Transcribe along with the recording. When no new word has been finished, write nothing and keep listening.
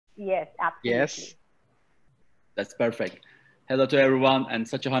Yes, absolutely. Yes. That's perfect. Hello to everyone, and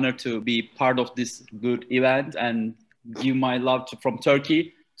such an honor to be part of this good event and give my love from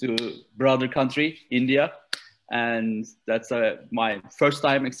Turkey to brother country, India. And that's my first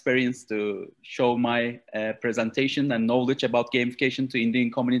time experience to show my presentation and knowledge about gamification to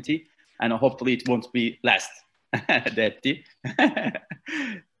Indian community. And hopefully it won't be last, Deputy.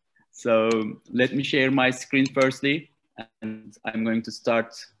 So let me share my screen firstly. And I'm going to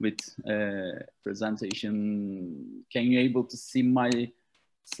start with presentation. Can you able to see my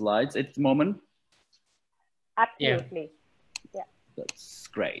slides at the moment? Absolutely. Yeah. That's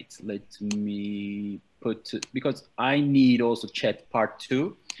great. Let me put, because I need also chat part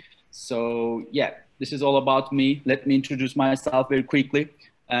 2. So yeah, this is all about me. Let me introduce myself very quickly.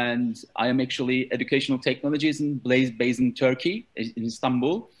 And I am actually educational technologies based in Turkey, in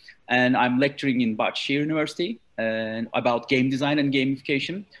Istanbul. And I'm lecturing in Bahçeşehir University and about game design and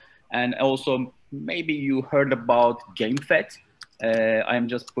gamification. And also, maybe you heard about GameFed. I'm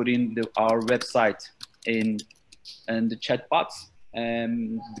just putting our website in the chat box.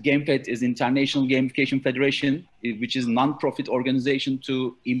 The GameFed is International Gamification Federation, which is a non-profit organization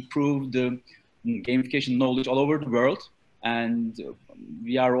to improve the gamification knowledge all over the world. And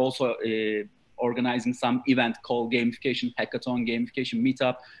we are also organizing some event called Gamification Hackathon, Gamification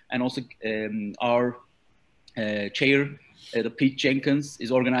Meetup, and also our chair, Pete Jenkins,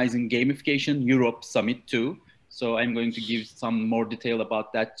 is organizing Gamification Europe Summit too. So I'm going to give some more detail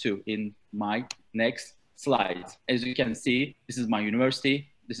about that too in my next slides. As you can see, this is my university.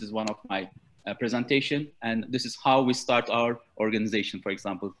 This is one of my presentation, and this is how we start our organization. For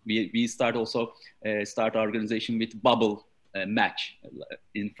example, we start our organization with bubble match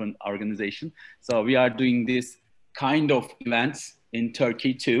in front organization. So we are doing this kind of events in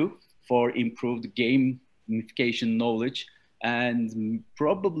Turkey too for improved gamification knowledge. And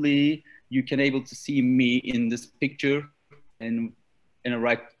probably you can able to see me in this picture, and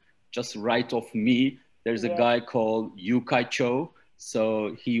just right of me, there's a guy called Yukai Cho.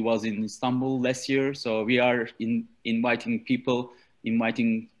 So he was in Istanbul last year. So we are inviting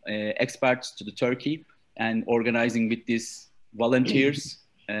experts to the Turkey and organizing with these volunteers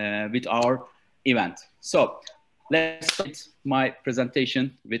with our event. So let's start my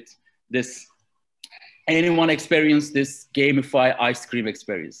presentation with this. Anyone experienced this gamify ice cream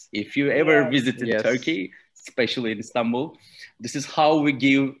experience? If you ever visited Turkey, especially in Istanbul, this is how we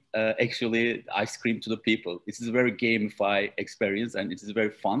give actually ice cream to the people. This is a very gamify experience, and it is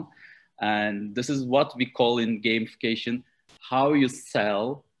very fun. And this is what we call in gamification, how you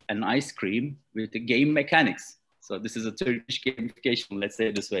sell an ice cream with the game mechanics. So this is a Turkish gamification, let's say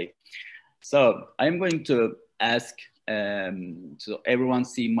it this way. So I'm going to ask, so everyone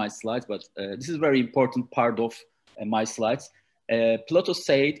see my slides, but this is a very important part of my slides. Plato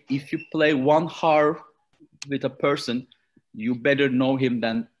said, if you play 1 hour with a person, you better know him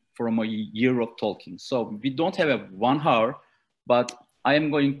than from a year of talking. So we don't have a 1 hour, but I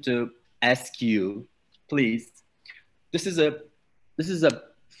am going to ask you, please. This is a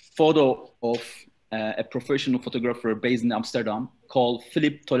photo of a professional photographer based in Amsterdam called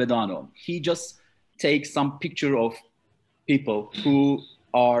Philip Toledano. He just takes some picture of people who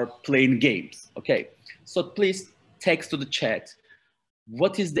are playing games. Okay, so please text to the chat.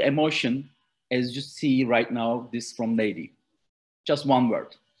 What is the emotion as you see right now, this from lady? Just one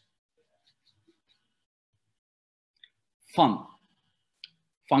word. Fun.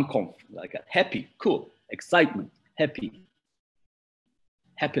 Funconf, like that. Happy, cool, excitement, happy,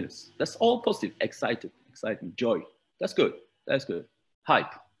 happiness. That's all positive. Excited, excitement, joy. That's good. That's good.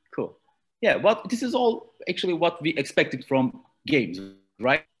 Hype, cool. Yeah, this is all actually what we expected from games,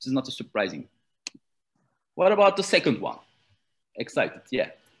 right? This is not a surprising. What about the second one? Excited, yeah.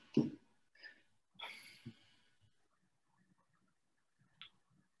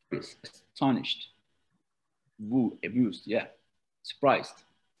 Astonished, woo, amused, yeah. Surprised,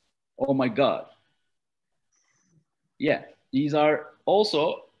 oh my God. Yeah, these are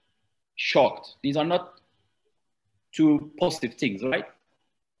also shocked. These are not two positive things, right?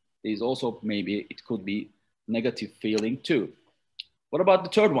 There's also maybe it could be negative feeling too. What about the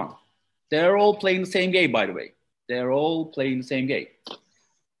third one? They're all playing the same game, by the way. They're all playing the same game,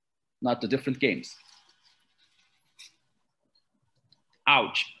 not the different games.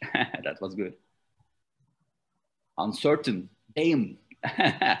 Ouch, that was good. Uncertain, damn.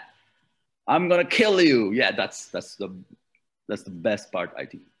 I'm gonna kill you. Yeah, that's the best part, I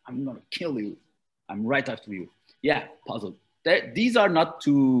think. I'm gonna kill you. I'm right after you. Yeah, puzzle. These are not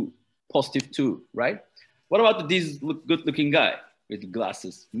too positive too, right? What about this good-looking guy with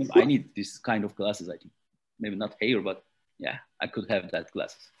glasses? Maybe I need this kind of glasses, I think. Maybe not hair, but yeah, I could have that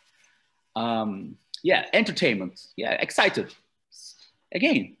glasses. Yeah, entertainment. Yeah, excited.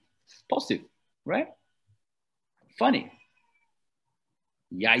 Again, positive, right? Funny.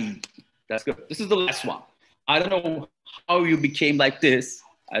 Yay, that's good. This is the last one. I don't know how you became like this.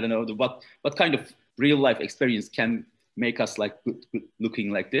 I don't know what kind of real life experience can make us like good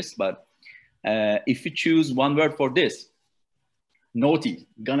looking like this. But if you choose one word for this, naughty,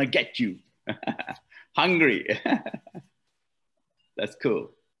 gonna get you. Hungry. That's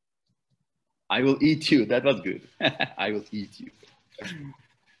cool. I will eat you. That was good. I will eat you.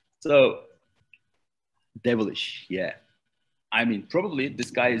 So devilish, yeah. I mean, probably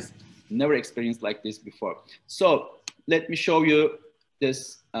this guy is never experienced like this before. So let me show you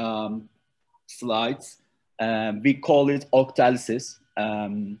this slides. We call it octalysis.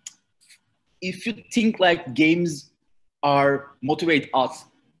 If you think like games are motivate us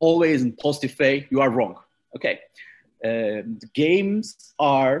always in positive way, you are wrong. Okay, the games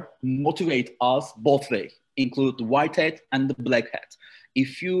are motivate us both way, include the white hat and the black hat.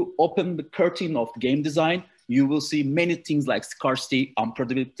 If you open the curtain of game design, you will see many things like scarcity,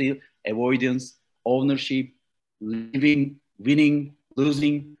 unpredictability, avoidance, ownership, living, winning,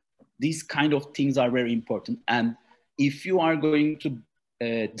 losing. These kind of things are very important. And if you are going to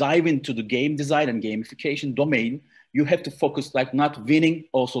dive into the game design and gamification domain, you have to focus like not winning,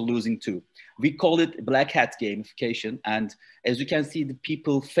 also losing too. We call it black hat gamification. And as you can see, the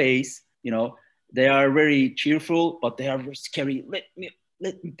people face, you know, they are very cheerful, but they are very scary.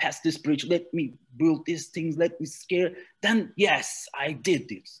 Let me pass this bridge. Let me build these things. Let me scare. Then yes, I did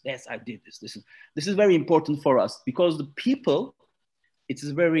this. Yes, I did this. This is very important for us because the people, it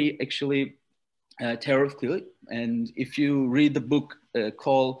is very actually theoretical. And if you read the book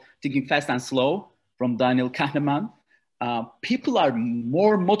called Thinking Fast and Slow from Daniel Kahneman, people are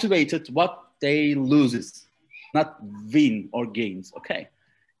more motivated what they loses, not win or gains. Okay,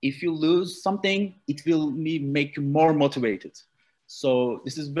 if you lose something, it will make you more motivated. So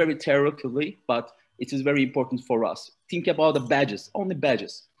this is very theoretically, but it is very important for us. Think about the badges, only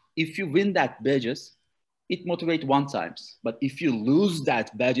badges. If you win that badges, it motivates 1 time. But if you lose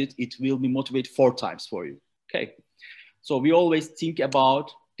that budget, it will be motivate 4 times for you. Okay. So we always think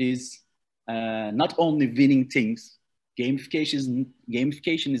about this, not only winning things.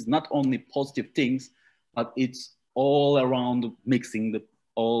 Gamification is not only positive things, but it's all around mixing the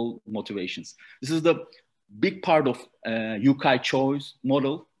all motivations. This is the big part of Yukai choice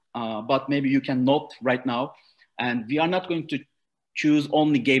model, but maybe you can note right now. And we are not going to choose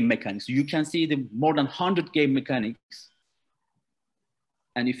only game mechanics. You can see the more than 100 game mechanics.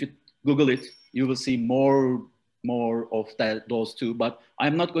 And if you Google it, you will see more of those two. But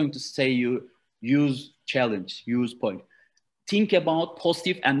I'm not going to say you use challenge, use point. Think about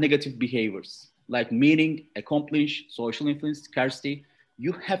positive and negative behaviors like meaning, accomplish, social influence, scarcity.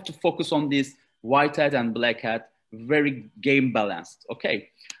 You have to focus on this white hat and black hat, very game balanced. Okay,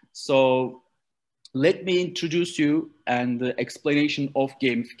 so let me introduce you and the explanation of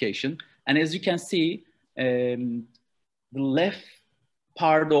gamification. And as you can see, the left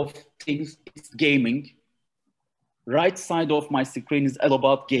part of things is gaming. Right side of my screen is all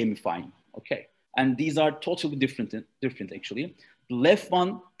about gamifying. Okay, and these are totally different actually. The left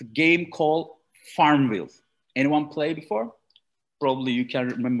one, the game called Farmville. Anyone play before? Probably you can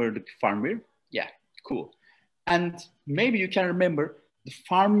remember the Farmville. Yeah, cool. And maybe you can remember the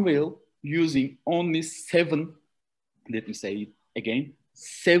Farmville using only 7, let me say it again,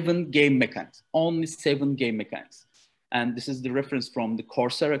 7 game mechanics, only 7 game mechanics. And this is the reference from the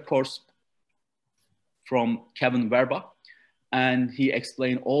Coursera course from Kevin Verba. And he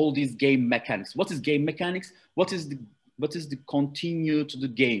explained all these game mechanics. What is game mechanics? What is the continue to the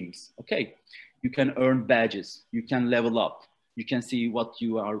games? Okay, you can earn badges, you can level up, you can see what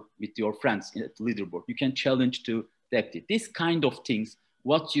you are with your friends at the leaderboard, you can challenge to depth. This kind of things,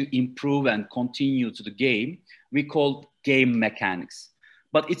 what you improve and continue to the game, we call game mechanics.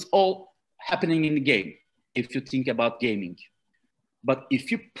 But it's all happening in the game if you think about gaming. But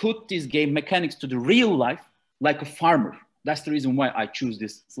if you put these game mechanics to the real life, like a farmer, that's the reason why I choose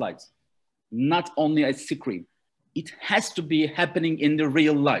these slides. Not only a screen, it has to be happening in the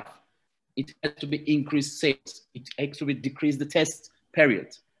real life. It has to be increased sales. It has to be decrease the test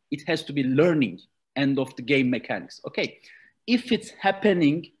period. It has to be learning end of the game mechanics. Okay, if it's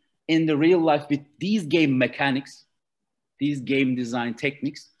happening in the real life with these game mechanics, these game design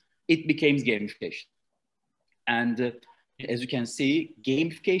techniques, it becomes gamification. And as you can see,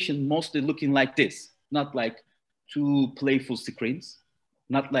 gamification mostly looking like this, not like 2 playful screens,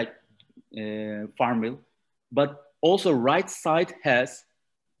 not like Farmville, but also right side has,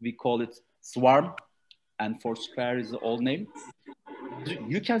 we call it Swarm, and Foursquare is the old name.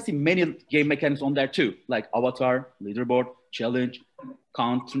 You can see many game mechanics on there too, like avatar, leaderboard, challenge,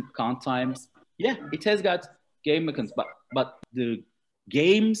 count times. Yeah, it has got game mechanics, but the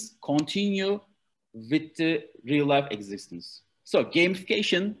games continue with the real life existence. So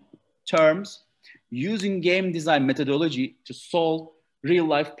gamification terms using game design methodology to solve real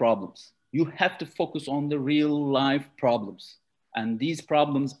life problems. You have to focus on the real life problems, and these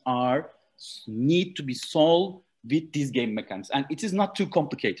problems need to be solved with these game mechanics, and it is not too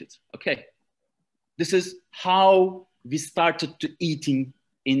complicated. Okay, this is how we started to eating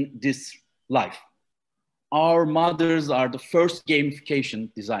in this life. Our mothers are the first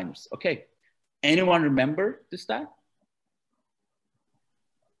gamification designers. Okay, anyone remember this time?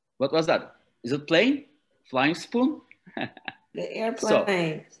 What was that? Is it plane? Flying spoon? The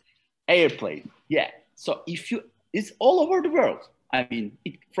airplane. So, airplane, yeah. So if you, it's all over the world. I mean,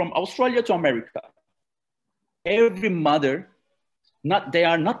 from Australia to America, every mother, they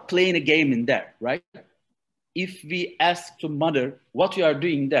are not playing a game in there, right? If we ask to mother what you are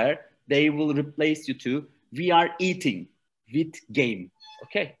doing there, they will replace you to, we are eating with game,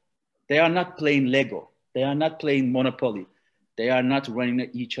 okay? They are not playing Lego. They are not playing Monopoly. They are not running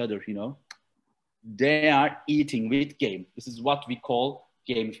at each other, you know? They are eating with game. This is what we call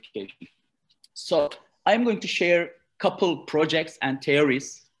gamification. So I'm going to share a couple projects and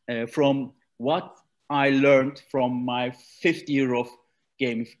theories from what I learned from my 5th year of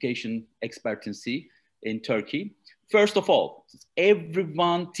gamification expertise in Turkey. First of all,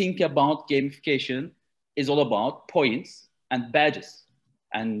 everyone think about gamification is all about points and badges.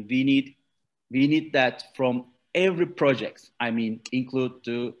 And we need that from every project. I mean, include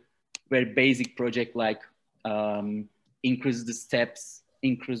the very basic project like increase the steps,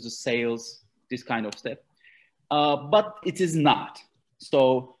 increase the sales, this kind of step. But it is not.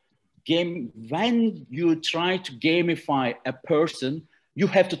 So when you try to gamify a person, you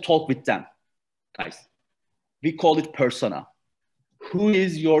have to talk with them, guys. We call it persona. Who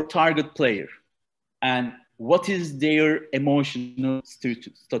is your target player? And what is their emotional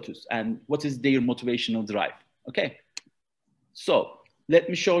status? And what is their motivational drive? Okay. So let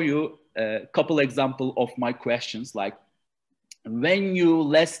me show you a couple examples of my questions, like when you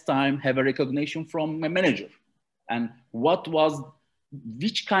last time have a recognition from a manager, and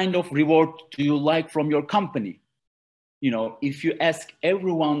which kind of reward do you like from your company? You know, if you ask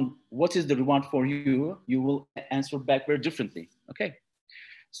everyone, what is the reward for you, you will answer back very differently, okay?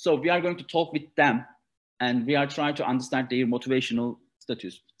 So we are going to talk with them, and we are trying to understand their motivational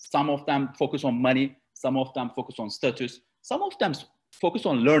status. Some of them focus on money, some of them focus on status, some of them focus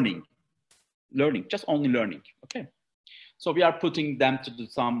on learning, just only learning, okay? So we are putting them to do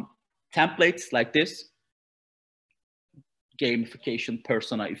some templates like this. Gamification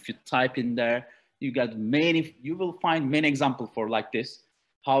persona, if you type in there, you will find many examples for like this,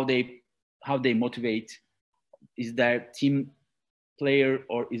 how they motivate. Is there team player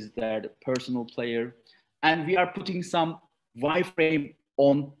or is there the personal player? And we are putting some wireframe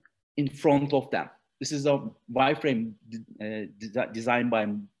in front of them. This is a wireframe designed by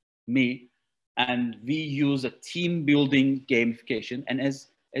me, and we use a team building gamification. And as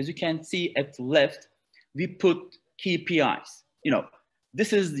you can see at the left, we put KPIs. You know,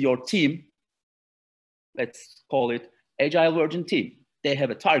 this is your team. Let's call it AgileVirgin team. They have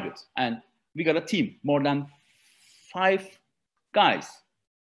a target, and we got a team, more than 5 guys.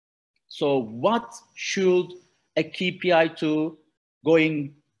 So what should a KPI to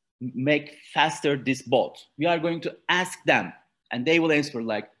make faster this bot? We are going to ask them, and they will answer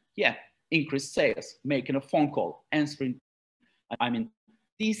like, yeah, increase sales, making a phone call, answering. I mean,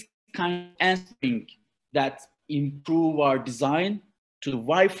 these kind of answering that improve our design to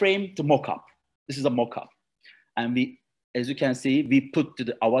wireframe to mockup. This is a mockup. And we, as you can see, we put to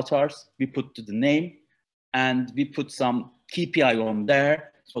the avatars, we put to the name, and we put some KPI on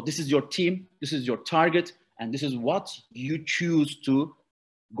there. So this is your team, this is your target, and this is what you choose to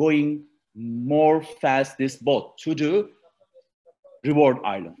going more fast this bot to the reward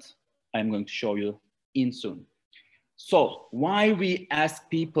island. I'm going to show you in soon. So why we ask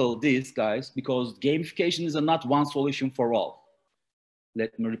people this, guys? Because gamification is not one solution for all.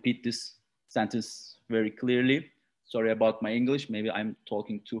 Let me repeat this sentence very clearly. Sorry about my English. Maybe I'm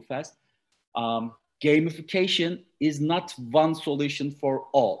talking too fast. Gamification is not one solution for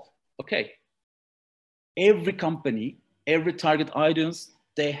all. Okay. Every company, every target audience,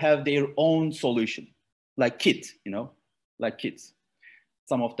 they have their own solution. Like kids, you know, like kids.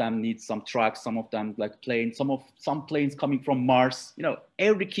 Some of them need some trucks, some of them like planes, some planes coming from Mars. You know,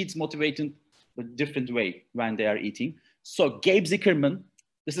 every kid's motivated a different way when they are eating. So Gabe Zickerman,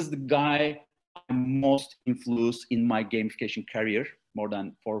 this is the guy I most influence in my gamification career, more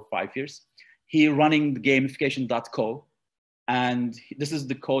than 4 or 5 years. He running the gamification.co, and this is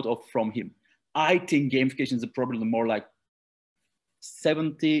the quote from him. I think gamification is probably more like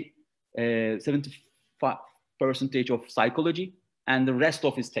 75% of psychology, and the rest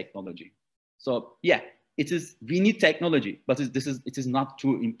of is technology. So yeah, it is. We need technology, but it is not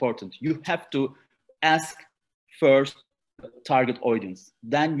too important. You have to ask first the target audience,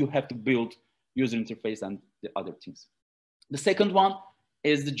 then you have to build user interface and the other things. The second one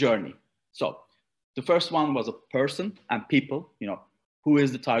is the journey. So the first one was a person and people, you know, who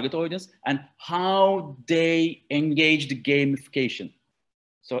is the target audience and how they engage the gamification.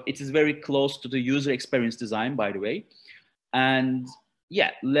 So it is very close to the user experience design, by the way. And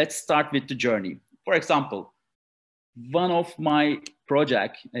yeah, let's start with the journey. For example, one of my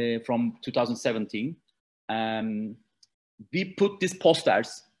project from 2017, we put these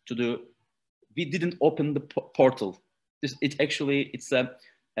posters to the, we didn't open the portal. It's a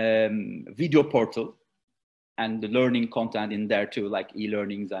video portal and the learning content in there too, like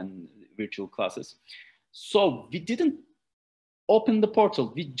e-learnings and virtual classes. So we didn't open the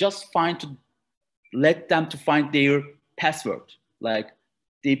portal. We just let them to find their password, like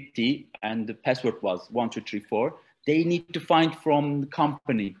DPT, and the password was 1234. They need to find from the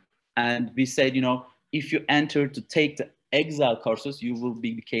company. And we said, you know, if you enter to take the Excel courses, you will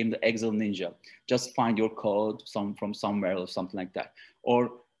become the Excel ninja. Just find your code from somewhere or something like that.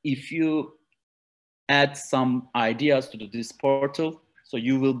 Or if you add some ideas to this portal, so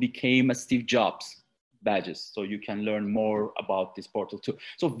you will become a Steve Jobs badges. So you can learn more about this portal too.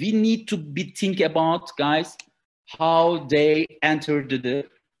 So we need to think about, guys, how they enter the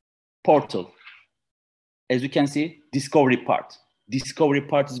portal. As you can see, discovery part. Discovery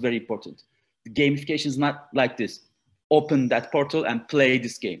part is very important. The gamification is not like this. Open that portal and play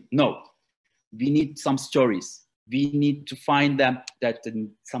this game. No, we need some stories. We need to find them that in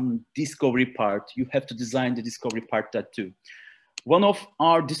some discovery part. You have to design the discovery part that too. One of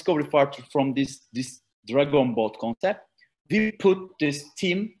our discovery part from this Dragon Boat concept, we put this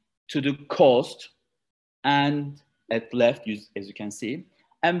team to the coast and at left, as you can see,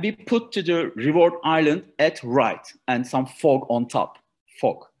 and we put to the reward island at right and some fog on top,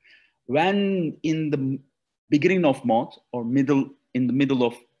 fog. When in the beginning of month or in the middle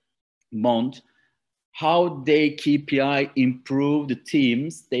of month, how they KPI improve the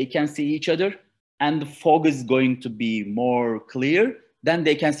teams, they can see each other and the fog is going to be more clear, then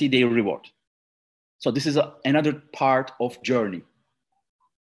they can see their reward. So this is another part of journey.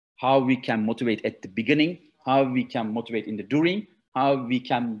 How we can motivate at the beginning, how we can motivate in the during, how we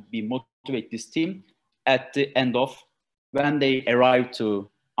can motivate this team at the end of when they arrive to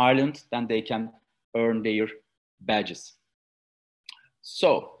Ireland, then they can earn their badges.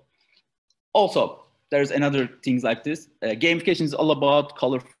 So also there's another things like this. Gamification is all about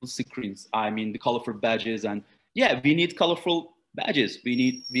colorful screens. I mean the colorful badges, and yeah, we need colorful badges.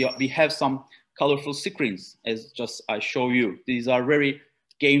 We have some colorful screens, as just I show you. These are very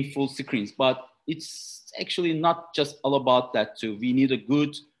gameful screens, but it's actually not just all about that too. We need a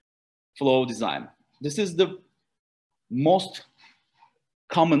good flow design. This is the most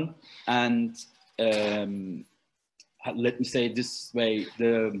common and let me say this way,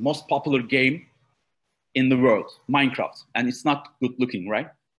 the most popular game in the world, Minecraft. And it's not good looking,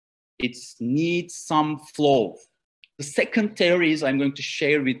 right? It needs some flow. The second theory is I'm going to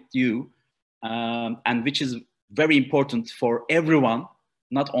share with you, and which is very important for everyone,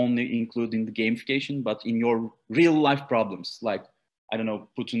 not only including the gamification, but in your real life problems, like, I don't know,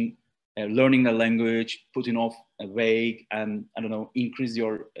 learning a language, putting off a vague, and I don't know, increase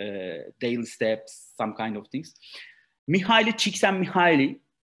your daily steps, some kind of things. Mihaly Csikszentmihalyi,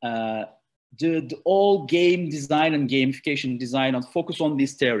 the all game design and gamification design and focus on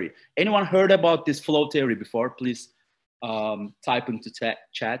this theory. Anyone heard about this flow theory before? Please type into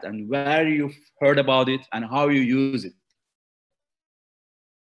chat and where you've heard about it and how you use it.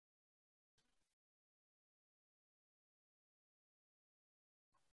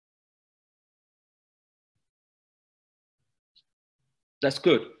 That's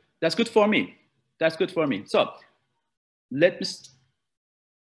good. That's good for me. That's good for me. So let me.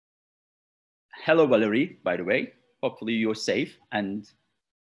 Hello, Valerie, by the way. Hopefully you're safe and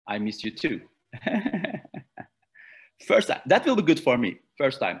I miss you too. First time, that will be good for me.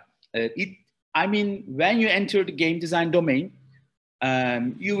 First time. I mean, when you enter the game design domain,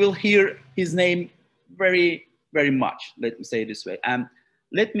 you will hear his name very, very much. Let me say it this way.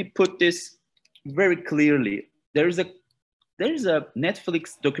 Let me put this very clearly. There is a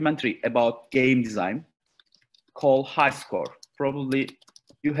Netflix documentary about game design called High Score. Probably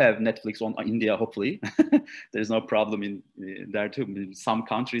you have Netflix on India, hopefully. There's no problem in there too, in some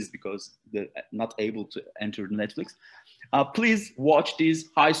countries, because they're not able to enter Netflix. Please watch these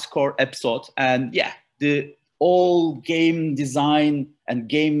high score episodes. And yeah, all game design and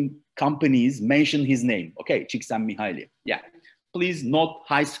game companies mention his name. Okay, Csikszentmihalyi. Yeah, please note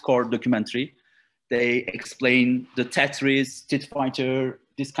high score documentary. They explain the Tetris, Street Fighter,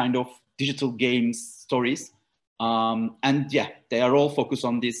 this kind of digital games stories. And yeah, they are all focused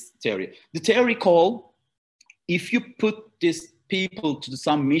on this theory. The theory call, if you put these people to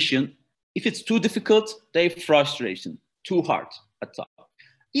some mission, if it's too difficult, they frustration, too hard at top.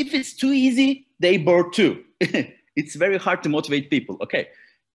 If it's too easy, they burn too. It's very hard to motivate people. Okay,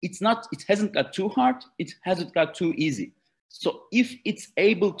 it hasn't got too hard, it hasn't got too easy. So if it's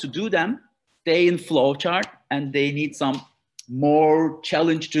able to do them, they in flow chart, and they need some more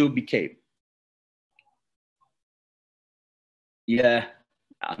challenge to become. Yeah,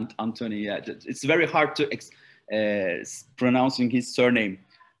 Anthony, yeah, it's very hard to pronouncing his surname.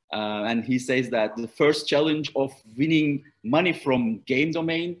 And he says that the first challenge of winning money from game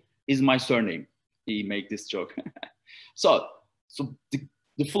domain is my surname. He make this joke. so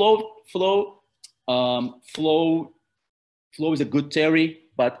the flow is a good theory,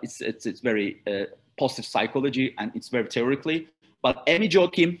 but it's very positive psychology, and it's very theoretically. But Amy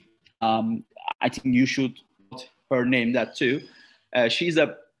Joachim, I think you should put her name that too. She's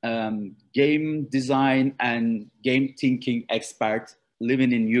a game design and game thinking expert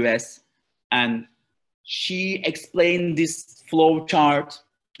living in US, and she explained this flow chart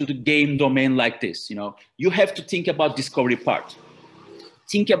to the game domain like this. You know, you have to think about discovery part.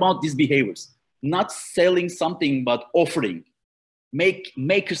 Think about these behaviors, not selling something, but offering. Make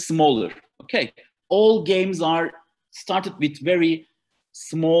it smaller. Okay, all games are started with very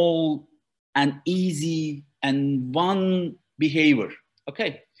small and easy and one behavior.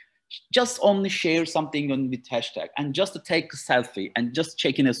 Okay, just only share something on with hashtag, and just to take a selfie and just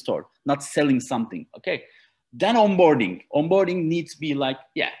check in a store, not selling something. Okay, then onboarding needs to be like,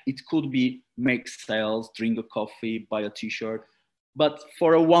 yeah, it could be make sales, drink a coffee, buy a t-shirt, but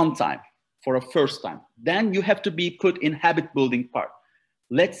for a one time, for a first time. Then you have to be put in habit building part.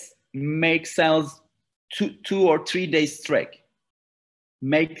 Let's make sales 2 or 3 days straight,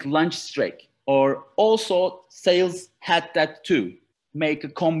 make lunch straight, or also sales had that too. Make a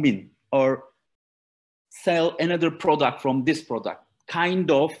combine or sell another product from this product. Kind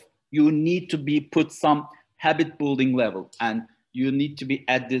of, you need to be put some habit building level, and you need to be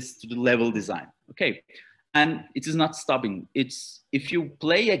add this to the level design. Okay, and it is not stopping. It's if you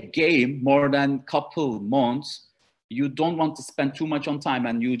play a game more than couple months, you don't want to spend too much on time,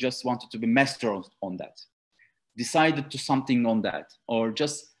 and you just wanted to be master on that. Decided to something on that, or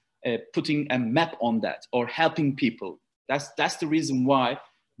just putting a map on that, or helping people. That's the reason why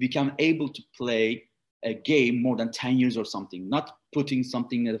we can able to play a game more than 10 years or something, not putting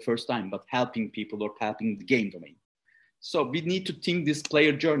something at the first time, but helping people or helping the game domain. So we need to think this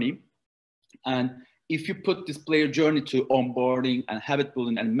player journey. And if you put this player journey to onboarding and habit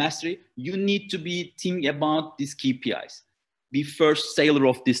building and mastery, you need to be thinking about these KPIs. Be first seller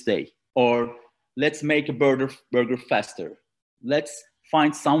of this day, or let's make a burger faster. Let's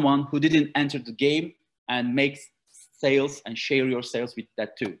find someone who didn't enter the game and make sales and share your sales with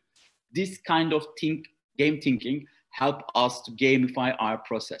that too. This kind of game thinking help us to gamify our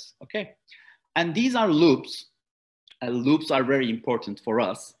process, okay? And these are loops. Loops are very important for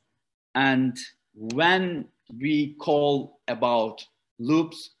us. And when we call about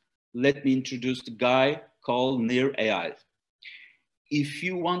loops, let me introduce the guy called Near AI. If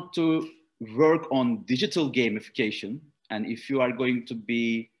you want to work on digital gamification, and if you are going to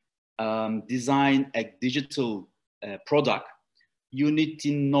be design a digital product, you need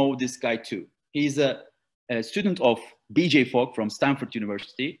to know this guy too. He's a student of BJ Fogg from Stanford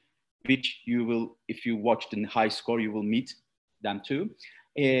University, which you will, if you watched in high score, you will meet them too.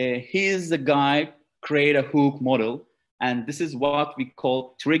 He is the guy create a hook model, and this is what we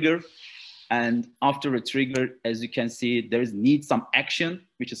call trigger. And after a trigger, as you can see, there is need some action,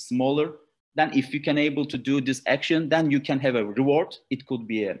 which is smaller. Then if you can able to do this action, then you can have a reward. It could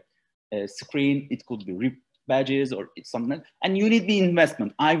be a screen, it could be badges, or it's something. And you need the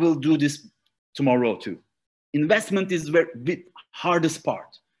investment. I will do this tomorrow too. Investment is the hardest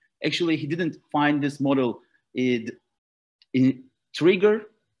part. Actually, he didn't find this model in trigger,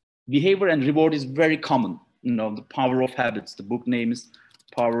 behavior, and reward is very common. You know, the power of habits. The book name is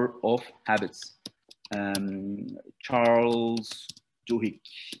Power of Habits. Charles Duhigg,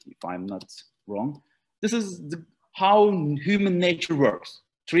 if I'm not wrong. This is how human nature works.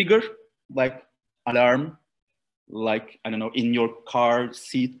 Trigger, like alarm, like, I don't know, in your car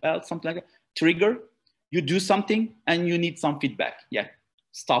seat belt, something like that. Trigger, you do something and you need some feedback. Yeah,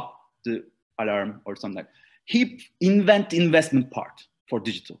 stop the alarm or something like that. He invent investment part for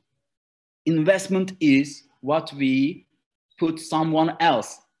digital. Investment is what we put someone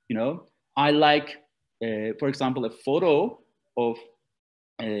else, you know. I like, for example, a photo of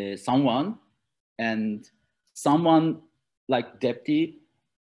someone, and someone like Depti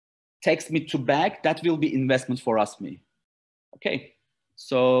text me to back, that will be investment for us, me. Okay,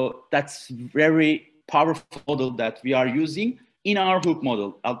 so that's very powerful model that we are using in our hook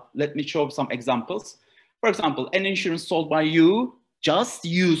model. Let me show some examples. For example, an insurance sold by you, just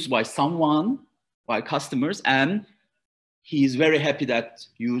used by someone, by customers, and he is very happy that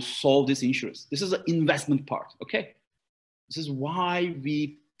you sold this insurance. This is an investment part, okay? This is why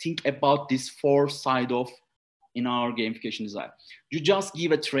we think about this four side of in our gamification design. You just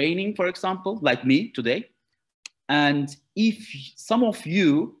give a training, for example, like me today. And if some of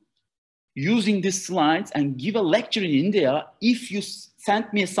you using these slides and give a lecture in India, if you send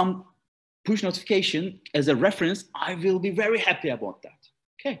me some push notification as a reference, I will be very happy about that.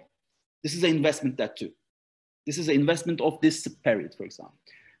 Okay, this is an investment that too. This is an investment of this period, for example.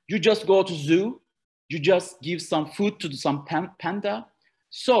 You just go to zoo, you just give some food to some panda.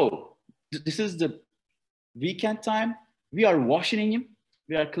 So this is the weekend time. We are washing him,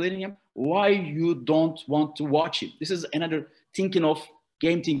 we are cleaning him. Why you don't want to watch him? This is another thinking of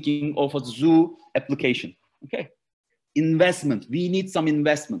game thinking of a zoo application. Okay, investment. We need some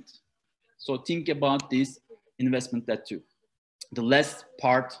investment. So think about this investment that too. The last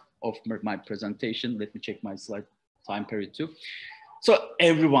part of my presentation, let me check my slide time period too. So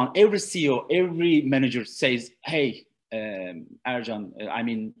everyone, every CEO, every manager says, hey, Ercan, I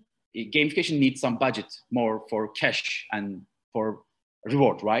mean, gamification needs some budget more for cash and for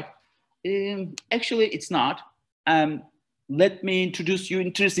reward, right? Actually, it's not. Let me introduce you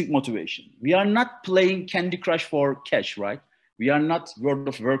intrinsic motivation. We are not playing Candy Crush for cash, right? We are not World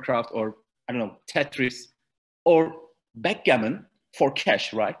of Warcraft or, I don't know, Tetris or backgammon for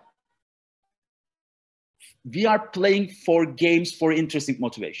cash, right? We are playing for games for intrinsic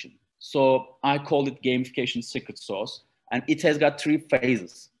motivation. So I call it gamification secret sauce. And it has got three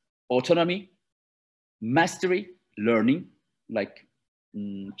phases: autonomy, mastery, learning, like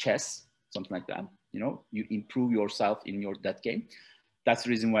chess, something like that. You know, you improve yourself in that game. That's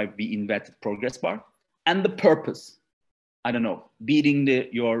the reason why we invented progress bar. And the purpose, I don't know, beating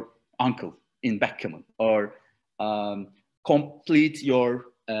your uncle in backgammon, or complete your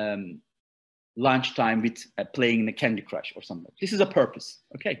lunchtime with playing the Candy Crush or something. This is a purpose,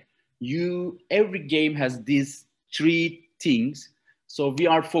 okay? Every game has these three things. So we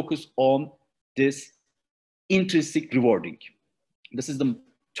are focused on this intrinsic rewarding. This is the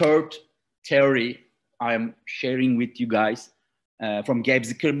third theory I am sharing with you guys from Gabe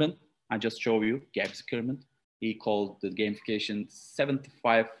Zuckerman. I just show you Gabe Zuckerman. He called the gamification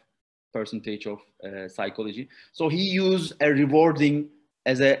 75% of psychology. So he used a rewarding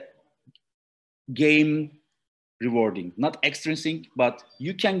as a game rewarding, not extrinsic, but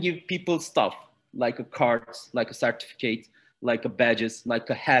you can give people stuff like a card, like a certificate, like a badges, like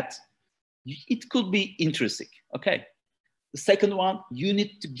a hat. It could be intrinsic, okay? The second one, you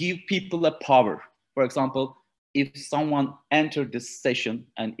need to give people a power. For example, if someone entered this session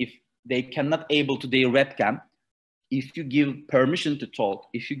and if they cannot able to their webcam, if you give permission to talk,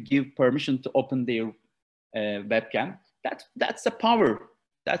 if you give permission to open their webcam, that's a power.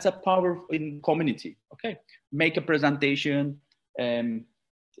 That's a power in community, okay? Make a presentation,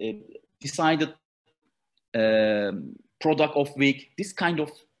 decided product of week, this kind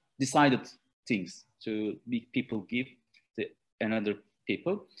of decided things to people give to another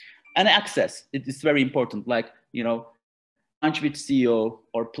people. And access, it is very important, like, you know, lunch with CEO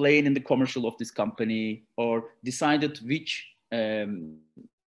or playing in the commercial of this company, or decided which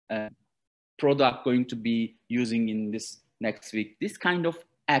product going to be using in this next week. This kind of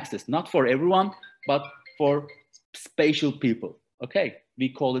access, not for everyone, but for special people, okay? We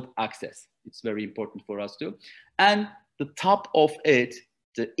call it access. It's very important for us too. And the top of it,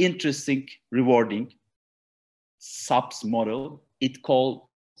 the intrinsic rewarding subs model, it called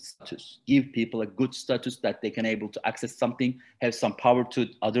status. Give people a good status that they can able to access something, have some power to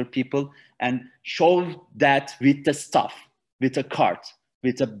other people, and show that with the stuff, with a card,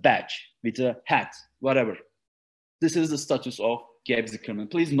 with a badge, with a hat, whatever. This is the status of Gabe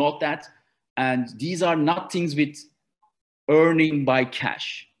Zuckerman. Please note that. And these are not things with earning by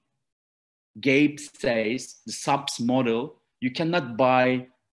cash. Gabe says the subs model, you cannot buy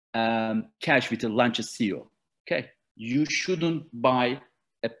cash with a lunch CEO. Okay, you shouldn't buy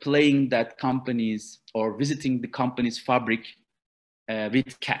playing that companies or visiting the company's fabric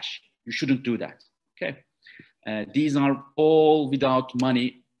with cash. You shouldn't do that. Okay. These are all without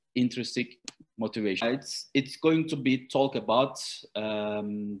money, intrinsic motivation. It's going to be talk about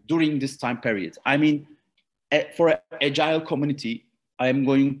during this time period. I mean, for an agile community, I'm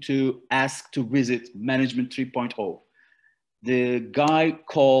going to ask to visit Management 3.0. The guy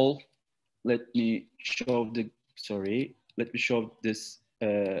called, let me show this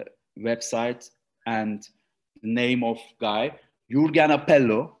website and the name of guy, Jurgen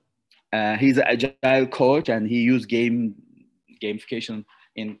Appello. He's an agile coach and he used gamification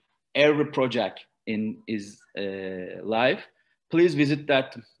in every project in his life. Please visit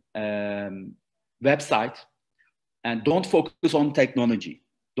that website and don't focus on technology.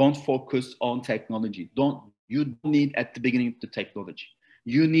 Don't focus on technology. You don't need at the beginning the technology.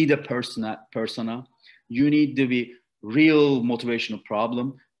 You need a persona. You need to be real motivational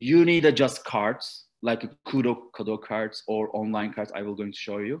problem. You need a just cards like a Kudo cards or online cards. I will going to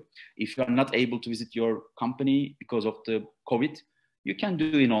show you. If you are not able to visit your company because of the COVID, you can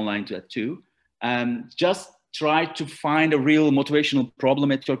do it online too. Just try to find a real motivational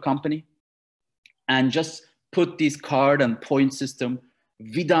problem at your company and just put this card and point system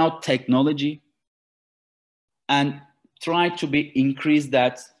without technology and try to increase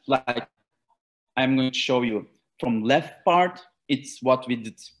that. Like I'm going to show you from left part, it's what we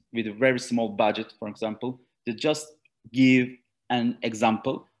did with a very small budget, for example, to just give an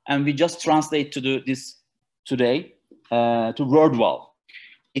example. And we just translate to this today to word wall.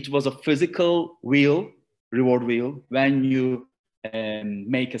 It was a physical wheel, reward wheel. When you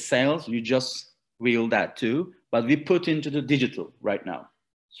make a sales, you just wheel that too, but we put into the digital right now.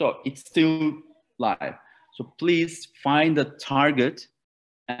 So it's still live. So please find a target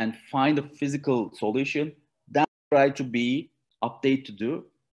and find a physical solution. Then try to be update to do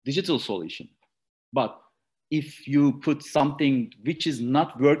digital solution. But if you put something which is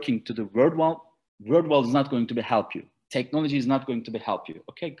not working to the word wall is not going to help you. Technology is not going to help you.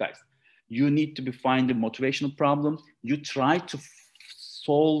 Okay, guys, you need to find a motivational problem. You try to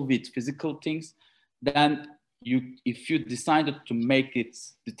solve with physical things. Then if you decided to make it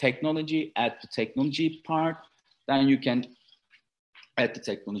the technology, add the technology part, then you can add the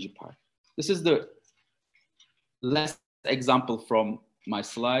technology part. This is the last example from my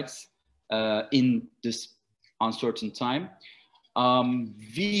slides in this uncertain time.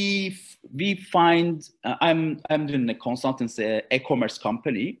 We find, I'm doing a consultancy, e-commerce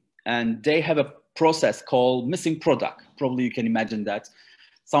company, and they have a process called missing product. Probably you can imagine that.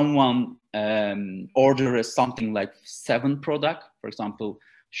 Someone orders something like 7 products, for example,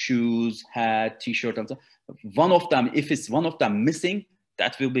 shoes, hat, t-shirt, and so. One of them, if it's one of them missing,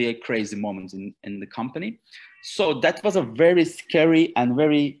 that will be a crazy moment in the company. So that was a very scary and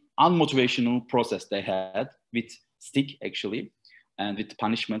very unmotivational process they had with stick actually, and with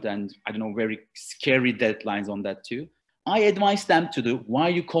punishment and I don't know, very scary deadlines on that too. I advised them to do, why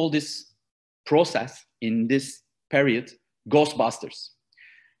you call this process in this period Ghostbusters.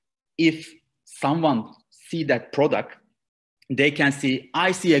 If someone see that product, they can see,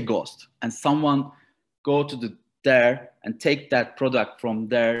 I see a ghost, and someone go to there and take that product from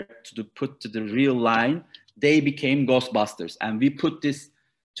there to put to the real line, they became Ghostbusters. And we put this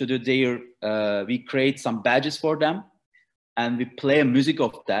to we create some badges for them and we play a music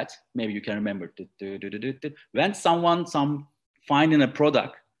of that. Maybe you can remember. When someone finding a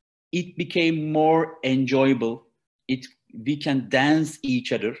product, it became more enjoyable. We can dance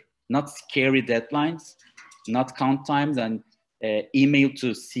each other, not scary deadlines, not count times and email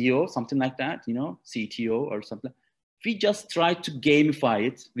to CEO, something like that, you know, CTO or something. We just tried to gamify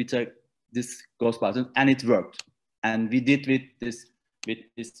it with this Ghostbusters, and it worked. And we did with this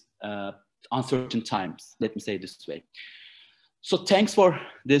uncertain times, let me say it this way. So thanks for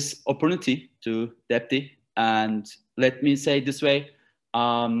this opportunity to Depti. And let me say this way,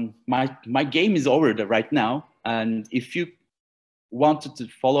 my game is over right now. And if you wanted to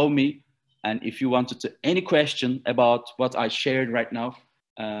follow me, and if you wanted to any question about what I shared right now,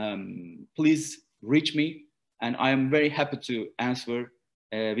 please reach me. And I am very happy to answer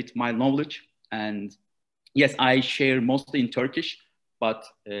with my knowledge. And yes, I share mostly in Turkish, but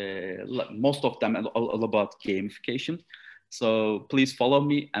most of them are all about gamification. So please follow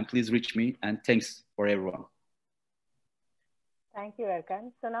me and please reach me. And thanks for everyone. Thank you,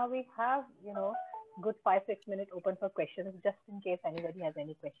 Ercan. So now we have, good 5-6 minutes open for questions, just in case anybody has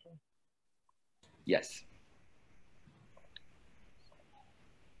any questions. Yes.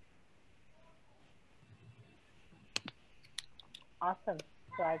 Awesome.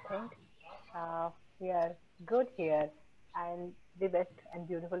 So I think we are good here. And the best and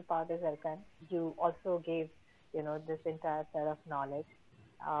beautiful part is, Ercan, you also gave, this entire set of knowledge,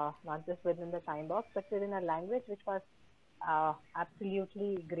 not just within the time box, but within a language which was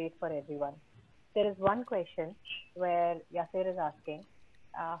absolutely great for everyone. There is one question where Yasser is asking,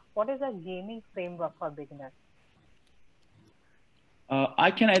 what is a gaming framework for beginners?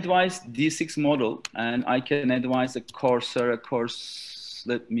 I can advise D6 model, and I can advise a Coursera course.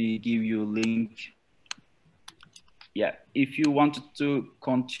 Let me give you a link. Yeah, if you wanted to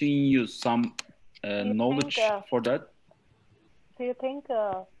continue some knowledge for that. Do you think?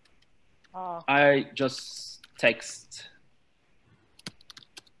 I just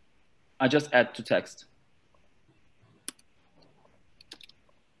add to text.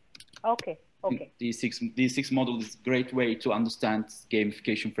 Okay. D6 model is a great way to understand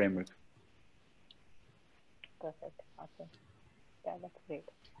gamification framework. Perfect. Awesome. Yeah, that's great.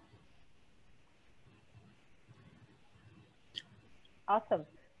 Awesome.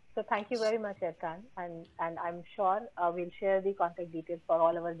 So thank you very much, Ercan, and I'm sure we'll share the contact details for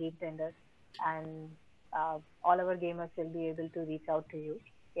all our game tenders, and all our gamers will be able to reach out to you.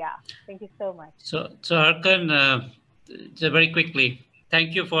 Yeah, thank you so much. So Ercan, very quickly,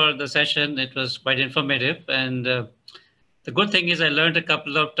 thank you for the session. It was quite informative, and the good thing is I learned a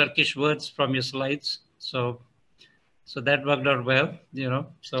couple of Turkish words from your slides, so that worked out well.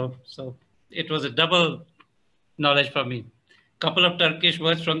 So it was a double knowledge for me. Couple of Turkish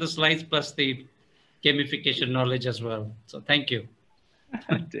words from the slides plus the gamification knowledge as well. So thank you.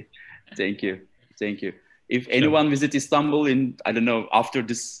 Thank you. If anyone visit Istanbul in, I don't know, after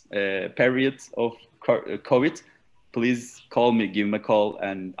this period of COVID, please call me, give me a call.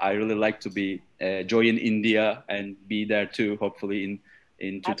 And I really like to be join India and be there too, hopefully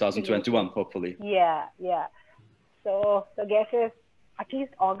in 2021, hopefully. Yeah. So guess is at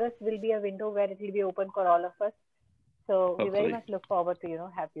least August will be a window where it will be open for all of us. So hopefully. We very much look forward to,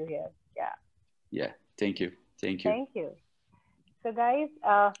 have you here. Yeah. Yeah. Thank you. Thank you. So guys,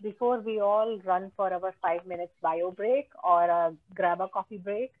 before we all run for our 5 minutes bio break or grab a coffee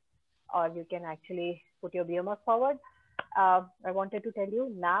break, or you can actually put your BMS forward, I wanted to tell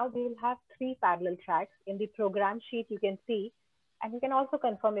you now we will have 3 parallel tracks. In the program sheet you can see, and you can also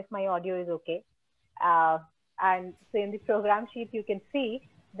confirm if my audio is okay. And so in the program sheet you can see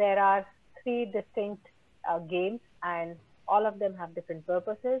there are 3 distinct games, and all of them have different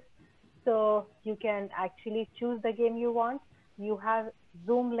purposes. So you can actually choose the game you want. You have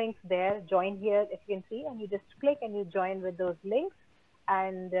Zoom links there, join here if you can see, and you just click and you join with those links.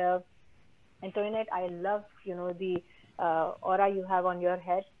 And Antoinette, I love, the aura you have on your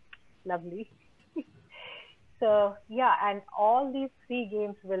head. Lovely. So yeah, and all these 3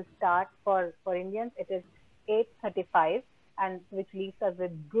 games will start for Indians. It is 8:35, and which leaves us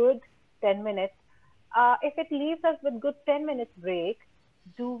with good 10 minutes. If it leaves us with good 10 minutes break,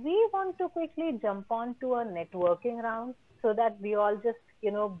 do we want to quickly jump on to a networking round so that we all just,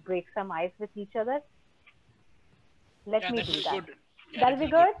 break some ice with each other? Let me do that. That'll be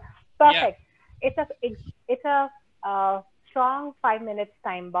good? Perfect. Yeah. It's a strong 5 minutes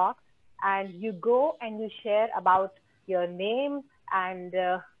time box, and you go and you share about your name and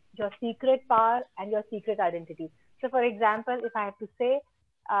your secret power and your secret identity. So for example, if I have to say,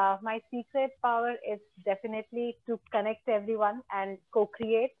 my secret power is definitely to connect everyone and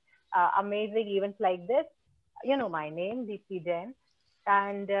co-create amazing events like this. My name, Deepti Jain.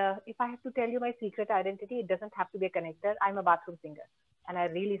 And if I have to tell you my secret identity, it doesn't have to be a connector. I'm a bathroom singer and I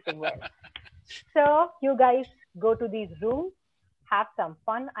really sing well. So you guys go to these rooms, have some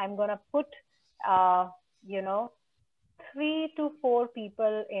fun. I'm going to put, 3 to 4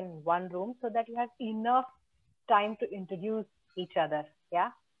 people in one room so that you have enough time to introduce each other.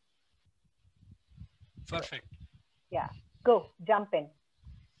 Yeah. Perfect. Yeah. Go, jump in.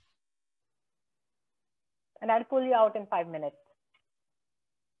 And I'll pull you out in 5 minutes.